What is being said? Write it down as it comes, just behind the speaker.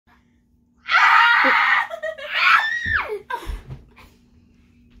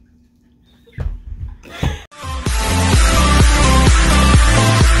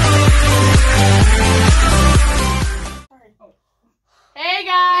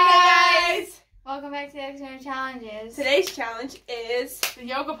Welcome back to the Extreme Challenges. Today's challenge is the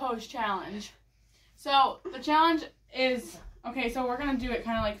yoga pose challenge. So the challenge is, okay, so we're going to do it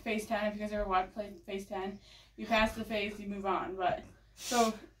kind of like Phase 10. If you guys ever watched play Phase 10, you pass the phase, you move on. But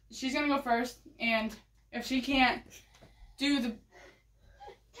so she's going to go first, and if she can't do the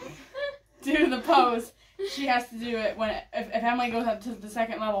pose, she has to do it when if Emily goes up to the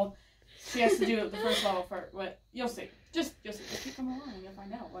second level, she has to do it the first level first. But you'll see. You'll see. Just keep coming along and you'll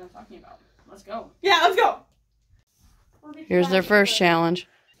find out what I'm talking about. Let's go. Yeah, let's go. Here's their first challenge.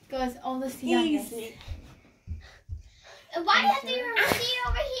 Goes oldest to youngest. Easy. Why do you have to do a routine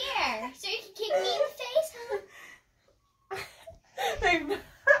over here? So you can kick me in the face?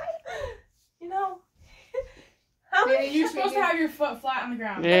 You know. How many You're supposed to have your foot flat on the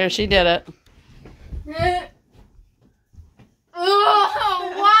ground. Yeah, she did it.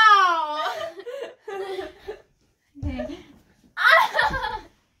 Oh, wow!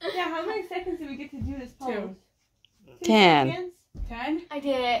 Yeah, how many seconds do we get to do this pose? 2. 10. Seconds? 10? I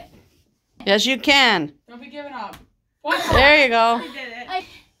did it. Yes, you can. Don't be giving up. What? There you go. We did it. I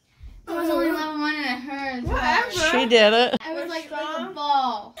was only level 1 and it hurt. Whatever. She did it. I was We're like strong. a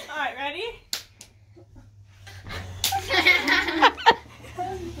ball. Alright, ready?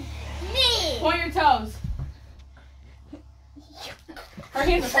 Me! Point your toes. Her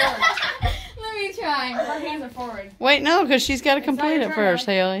hands are forward. Let me try. Her hands are forward. Wait, no, because she's got to It's not complete your it turn, first,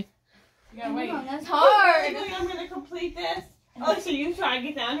 right? Haley. You gotta wait. Oh, that's Really hard. think I'm gonna complete this? Oh, so you try to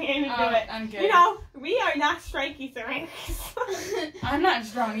get down here and do Oh, it. I'm good. You know, we are not strikey, sorry. I'm not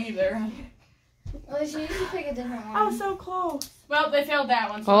strong either. Well, she used to pick a different one. I was so close. Well, they failed that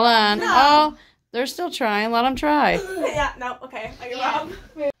one. So Hold on. No. Oh, they're still trying. Let them try. Yeah, no, okay. I give up.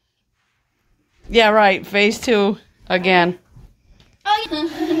 Yeah, right. Phase 2 again. Oh,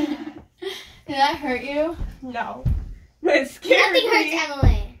 yeah. Did that hurt you? No. It scared Nothing me. hurts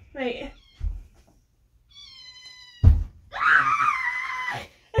Emily. Wait.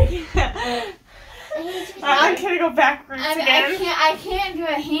 I'm gonna go backwards again. I can't do a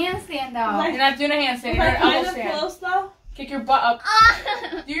handstand though. You're not doing a handstand. Was You're that an kind elbow of stand. close though? Kick your butt up.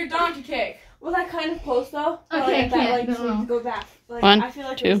 Do your donkey kick. Was that kind of close though? Okay, Like, I that, can't, like, no. to go back. Like, 1, I feel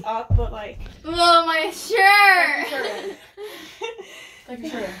like 2. it was up, but like. Oh, my shirt. Like your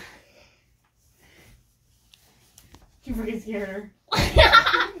shirt. You freaking scared her.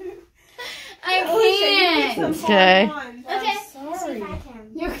 I can't. Okay. Okay. Sorry. See if I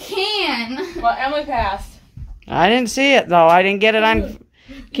can. You can. Well, Emily passed. I didn't see it, though. I didn't get it on...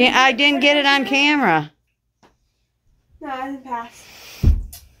 I didn't get it on camera. No, I didn't pass.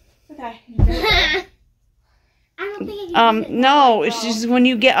 Okay. I don't think I can do it. No, it's just when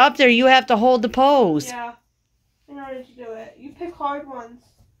you get up there, you have to hold the pose. Yeah. In order to do it, you pick hard ones.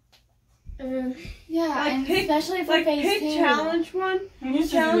 Yeah, Like, and pick- especially for Like phase pick 2. challenge one. You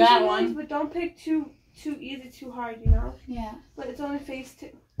used to do Challenge that ones, one. but don't pick too easy, too hard. You know. Yeah. But it's only phase 2.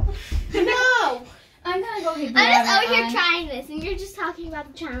 No! I'm gonna go get the I'm just other over here one. trying this, and you're just talking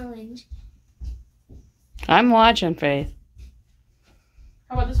about the challenge. I'm watching, Faith.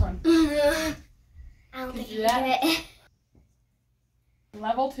 How about this one? I don't Did think you I can do it.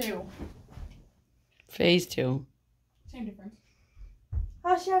 Level 2. Phase 2. Same difference.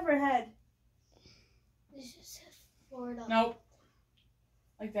 How's she have her head? It's just forward up. Nope.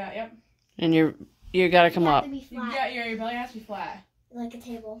 Like that, yep. And you got to come You have up. to be You flat, got your belly has to be flat. like a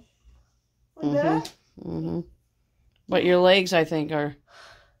table. Like that? Mm-hmm. But your legs, I think, are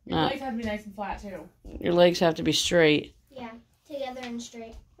Your not. legs have to be nice and flat too. Your legs have to be straight. Yeah, together and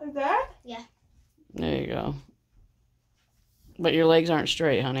straight. Like that? There you go. But your legs aren't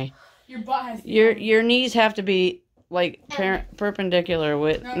straight, honey. Your butt has to be Your knees have to be like perpendicular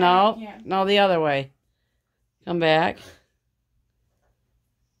with No, you can't. no the other way. Come back.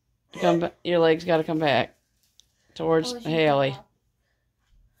 Your legs got to come back towards Or she Haley. can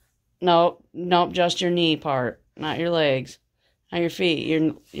Nope, just your knee part, not your legs. Not your feet,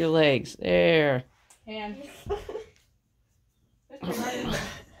 your legs. There. hand. That's pretty hard, isn't it?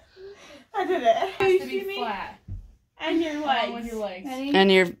 I did it. It has You to see be me? flat. And your Along with legs. your legs. Ready?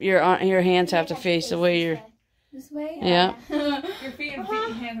 And your hands have to face the way you're. This way? Yeah. Your feet and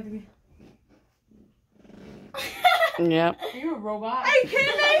hands have to be. Yep. Are you a robot? Are you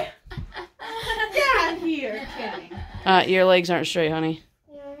kidding me? Get out of You're here. kidding. Your legs aren't straight, honey.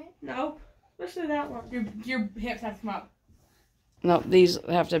 You alright? Nope. Especially that one. Your hips have to come up. No, these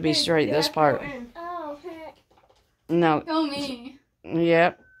have to be straight. You This have to part. go in. Oh, heck. No. Go me.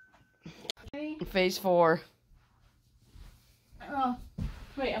 Yep. Ready? Phase 4. Oh.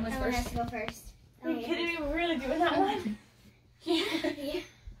 Wait, Emily's Emily has first. to go first. Are you kidding me? We're really doing that one? Yeah. Yeah.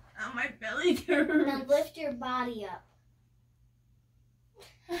 Oh, my belly Now hurts. lift your body up.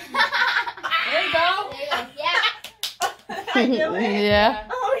 There you I do it? Yeah.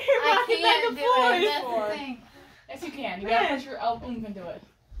 Oh, you're I rocking back can't and do it. forth. That's Four. the thing. Yes, you can. You gotta push your elbow and you can do it.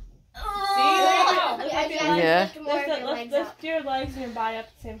 Oh. See, there you go. Yeah, you gotta Yeah. lift more of your legs Let's up. do your legs and your body up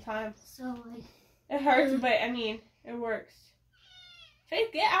at the same time. So like. It hurts, but I mean, it works.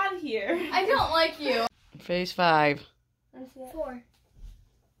 Faith, get out of here. I don't like you. Phase 5. 4.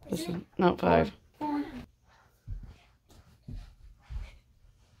 This one. No, 5.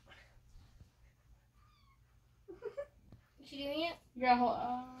 Is she doing it? You gotta hold.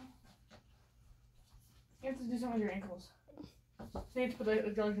 You have to do something with your ankles. So you have to put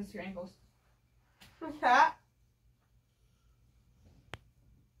the jelly against your ankles. That?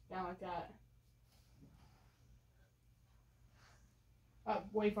 Down like that. Up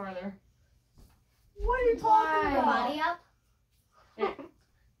way farther. What are you talking about? Body up.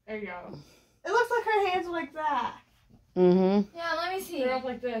 There you go. It looks like her hands are like that. Mm-hmm. Yeah, let me see. They're up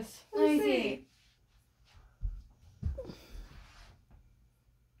like this. Let me see.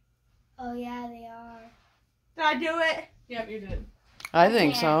 Oh yeah, they are. Did I do it? Yep, you did. I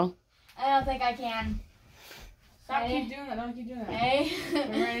think so. I don't think I can. Stop, Ready? keep doing that. Don't keep doing that. Hey.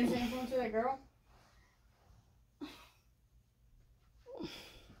 Remember I didn't say anything to that girl?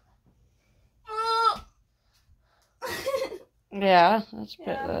 Yeah,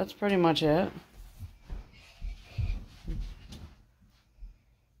 Yeah. that's pretty much it.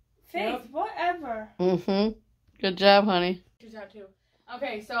 Faith, Yep. whatever. Mm-hmm. Good job, honey. She's out too.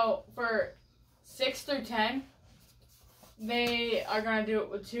 Okay, so for 6 through 10, they are gonna do it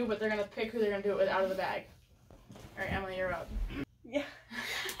with 2, but they're gonna pick who they're gonna do it with out of the bag. All right, Emily, you're up. Yeah.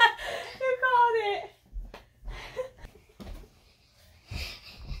 You called it.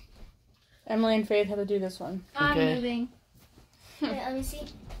 Emily and Faith have to do this one. I'm Okay. moving. Wait, let me see.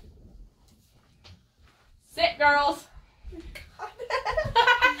 Sit, girls.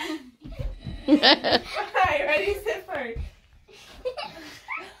 Alright, ready? Sit first.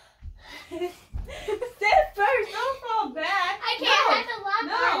 Sit first. Don't fall back. I can't have to lock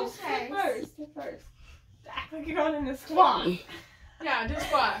No, arms sit first. first. Sit first. Act like you're going in the squat. Yeah, do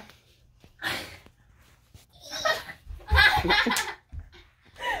squat.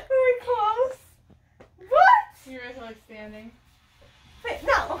 Very close. What? You guys are like standing. Wait,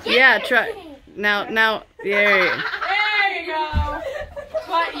 no. Yeah, try. Now, there you go. There you go.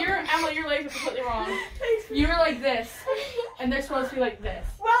 But Emily, your legs are completely wrong. You're like this, and they're supposed to be like this.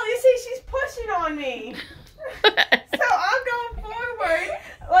 Well, you see, she's pushing on me. So I'm going forward.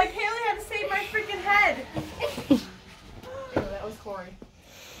 Like Haley had to save my freaking head. Ew, that was Corey.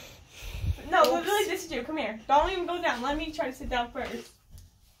 No, literally, this is you. Come here. Don't even go down. Let me try to sit down first.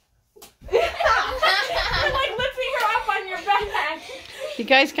 You're like lifting her up on your back. You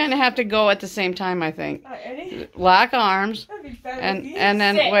guys kind of have to go at the same time, I think. Alright, ready? Lock arms, That'd be better and with you.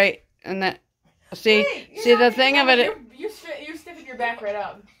 then Sit. wait, and then see Wait, you're see not the thing of gonna- it. You stiffen your back right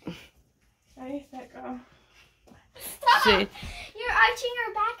up. Ready, set, go. Stop! See. You're arching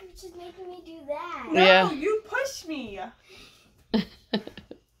her back, which is making me do that. No, Yeah. you push me.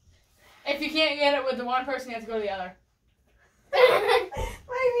 If you can't get it with the one person, you have to go to the other.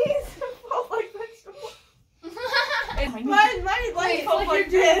 My knees fall like vegetables. My legs Wait, fall it's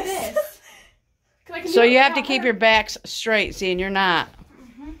like you're doing this. So you have to keep your backs straight. See, and you're not.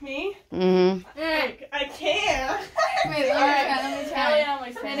 Me? Mm-hmm. I can't. Wait, let me try. Haley and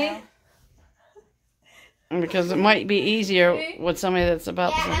Emily stand Ready? now. Because it might be easier with somebody that's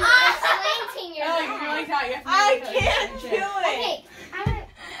about the Yeah, same. I'm slanting your Ellie, back. you're like that. You have to I do it. can't do it. Okay, I'm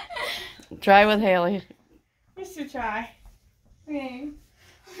gonna... Try with Haley. Just to try. Okay.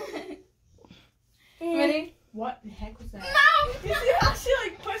 Ready? What the heck was that? No! You see how she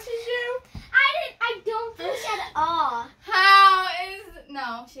like pushes you? I don't push at all. How is...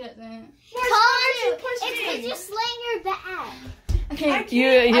 No, she doesn't. Why Told you. she push It's because me? you're slaying your back. Okay. I can't. You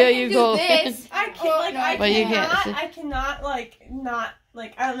I yeah can you do go. this. I can't. Oh, Like no, I But you can't. cannot. I cannot. Like not.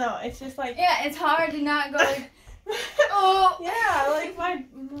 Like I don't know. It's just like. Yeah, it's hard to not go like... Oh. Yeah. Like my.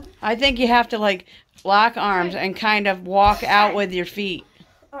 I think you have to like lock arms and kind of walk out with your feet.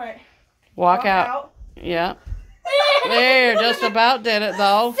 All right. Walk out. Yeah. There, just about did it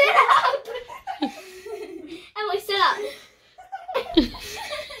though. Sit up! Emily, sit up.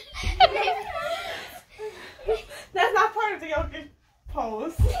 That's not part of the yoga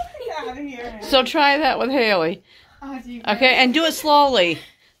pose. Get out of here. So try that with Haley. Oh, you Okay, and do it slowly.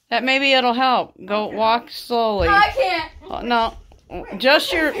 That maybe it'll help. Go Okay. walk slowly. I can't. Oh, no,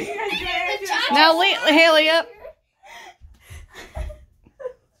 just your. You guys do it. Now, Haley, up.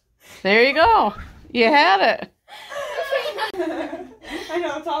 There you go. You had it. I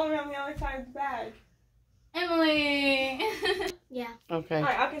know, it's all around the other side of the bag. Emily. Yeah. Okay.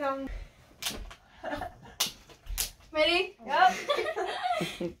 Alright, I'll get on. Ready? Yep.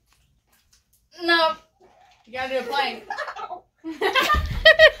 No. You gotta do a plank.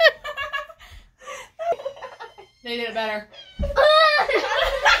 They did it better.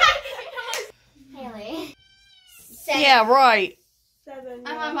 Haley. Yeah, right. 7.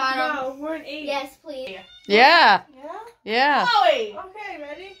 I'm on bottom. No, we're in 8. Yes, please. Yeah. Yeah? Yeah. Chloe! Okay,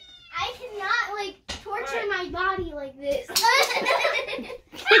 ready? I cannot like torture my body like this.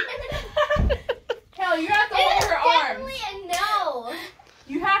 Kelly, you have to It hold is her arms. definitely a no.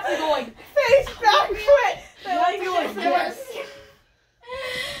 You have to go like Face back foot. You have to go like this.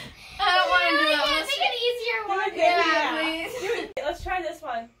 I don't want to do that. Can't make an easier Do one. it, baby, Yeah, yeah. please. Do it. Let's try this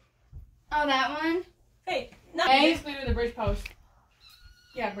one. Oh, that one? Hey, no. And basically do the bridge post.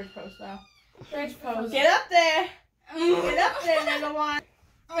 Yeah, bridge post though. Bridge post. Get up there. Get up there, little one.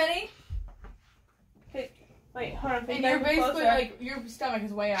 Ready? Wait, hold on. And you're basically like, your stomach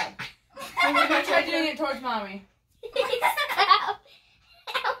is way up. And we're gonna try doing it towards mommy.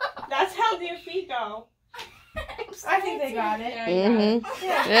 That's how their feet go. I think they got it. Yeah, you got it.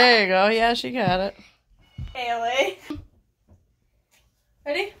 Yeah. There you go. Yeah, she got it. Haley.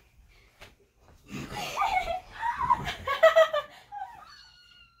 Ready?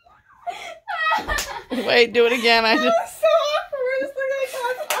 Wait, do it again. I That just was so awkward. We're just looking at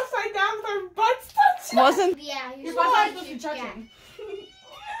us upside down with our butts touching. wasn't. Yeah, Your butt's not supposed to be touching.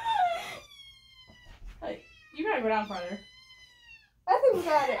 You gotta go down farther. I think we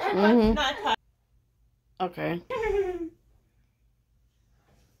got it. Our Mhm. butt's not touching. Okay.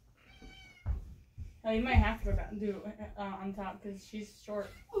 Oh, you might have to go down, do on top because she's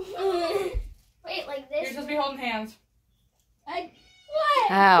short. Wait, like You're this? supposed to be holding hands. What?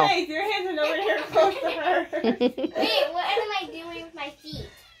 Ow. Hey, your hands are nowhere near close to her. Wait, what am I doing with my feet?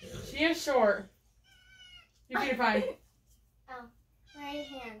 She is short. Your feet are fine. Where are your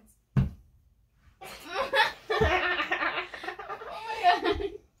hands?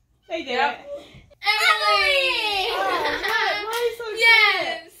 They did Yep. it. Emily! Why are you so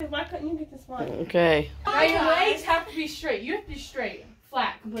Yes! excited? Why couldn't you get this one? Okay. Now your legs have to be straight. You have to be straight.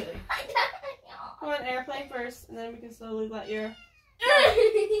 Flat, completely. Go on airplane first, and then we can slowly let your...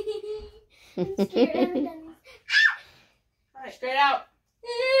 I'm scared. I haven't done Alright, Straight out.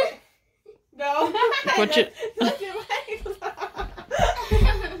 this. go. Put your- Lift your legs.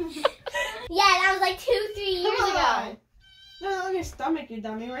 Yeah, that was like 2-3 years Come ago. on. No, on your stomach, you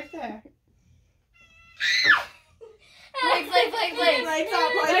dummy, right there. Legs, legs, legs, legs. Legs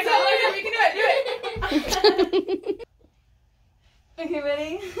up, Legs legs up, up. legs up. You can do it. Do it. Okay,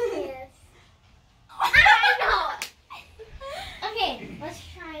 ready? Yes. I know. Okay, let's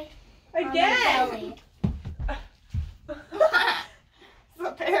try on my Again. belly.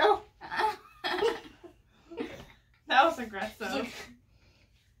 The pail. That was aggressive.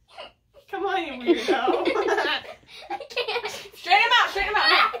 Come on, you weirdo. I can't. Straighten him out. Straighten him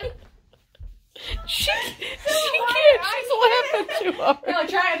out. She can't. She's laughing too hard. No,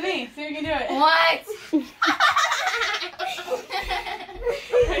 try it with me. See if you can do it. What?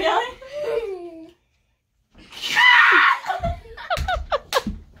 Really?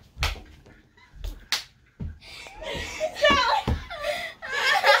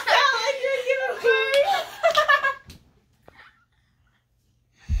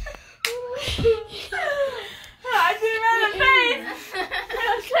 I did it right in the face.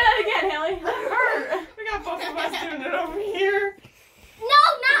 Let's try it again, Haley. That hurt. We got both of us doing it over here. No,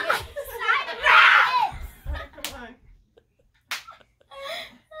 not my side of my hips. Come on.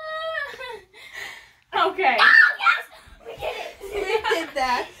 Okay. Oh, yes! We did it. We did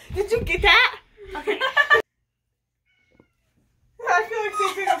that. Did you get that? Okay. I feel like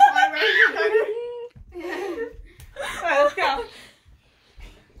she's gonna fly right. Alright, let's go.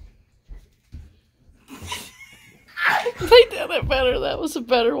 They did it better. That was a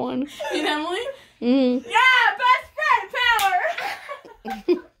better one. And Emily? Mm. Yeah, best friend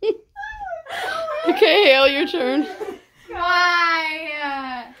power. Okay, Hale, your turn.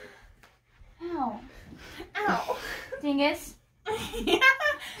 Why? Ow. Ow. Dingus. Yeah.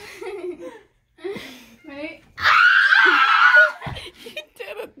 Ready? He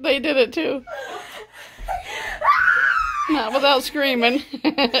did it. They did it too. Not without screaming.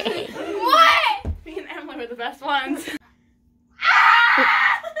 What? Me and Emily were the best ones.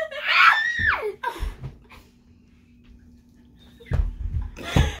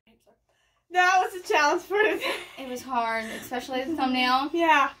 That was a challenge for today. It was hard, especially the thumbnail.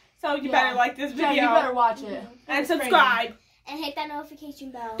 Yeah. So you better like this video. Yeah, you better watch it. and subscribe. And hit that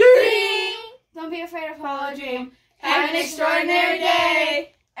notification bell. Ding! Don't be afraid of Follow apology. Dream. Have an extraordinary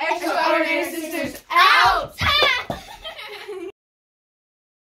day. Extraordinary sisters